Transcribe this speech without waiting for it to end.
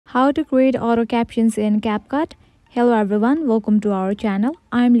How to create auto captions in CapCut. Hello everyone, welcome to our channel.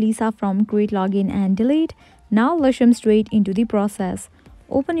 I'm Lisa from Create Login and Delete. Now let's jump straight into the process.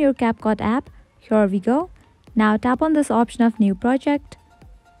 Open your CapCut app. Here we go. Now tap on this option of new project.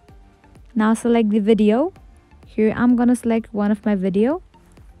 Now select the video. Here I'm gonna select one of my video.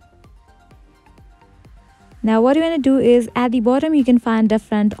 Now what you want to do is at the bottom you can find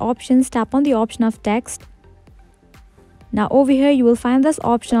different options. Tap on the option of text. Now over here you will find this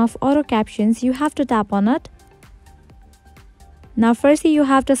option of auto captions. You have to tap on it. Now firstly you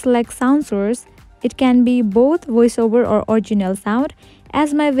have to select sound source. It can be both voiceover or original sound.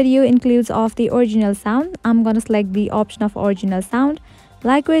 As my video includes of the original sound, I'm gonna select the option of original sound.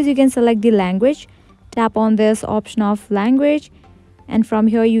 Likewise you can select the language. Tap on this option of language, and from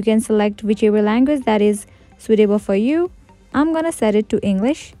here you can select whichever language that is suitable for you. I'm gonna set it to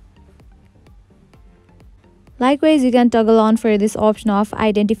English. Likewise, you can toggle on for this option of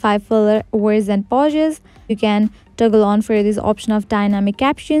identify filler words and pauses. You can toggle on for this option of dynamic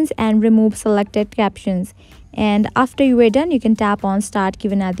captions and remove selected captions. And after you are done, you can tap on start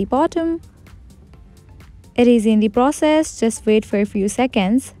given at the bottom. It is in the process, just wait for a few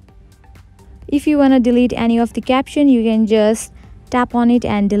seconds. If you want to delete any of the caption, you can just tap on it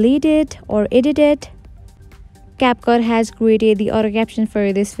and delete it or edit it. CapCut has created the auto caption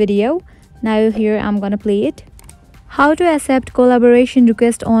for this video. Now here I'm gonna play it. How to accept collaboration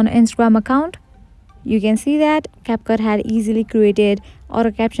request on Instagram account. You can see that CapCut had easily created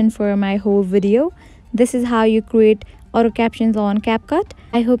auto caption for my whole video. This is how you create auto captions on CapCut.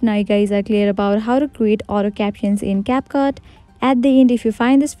 I hope now you guys are clear about how to create auto captions in CapCut. At the end, if you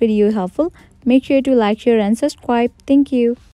find this video helpful, make sure to like, share and subscribe. Thank you.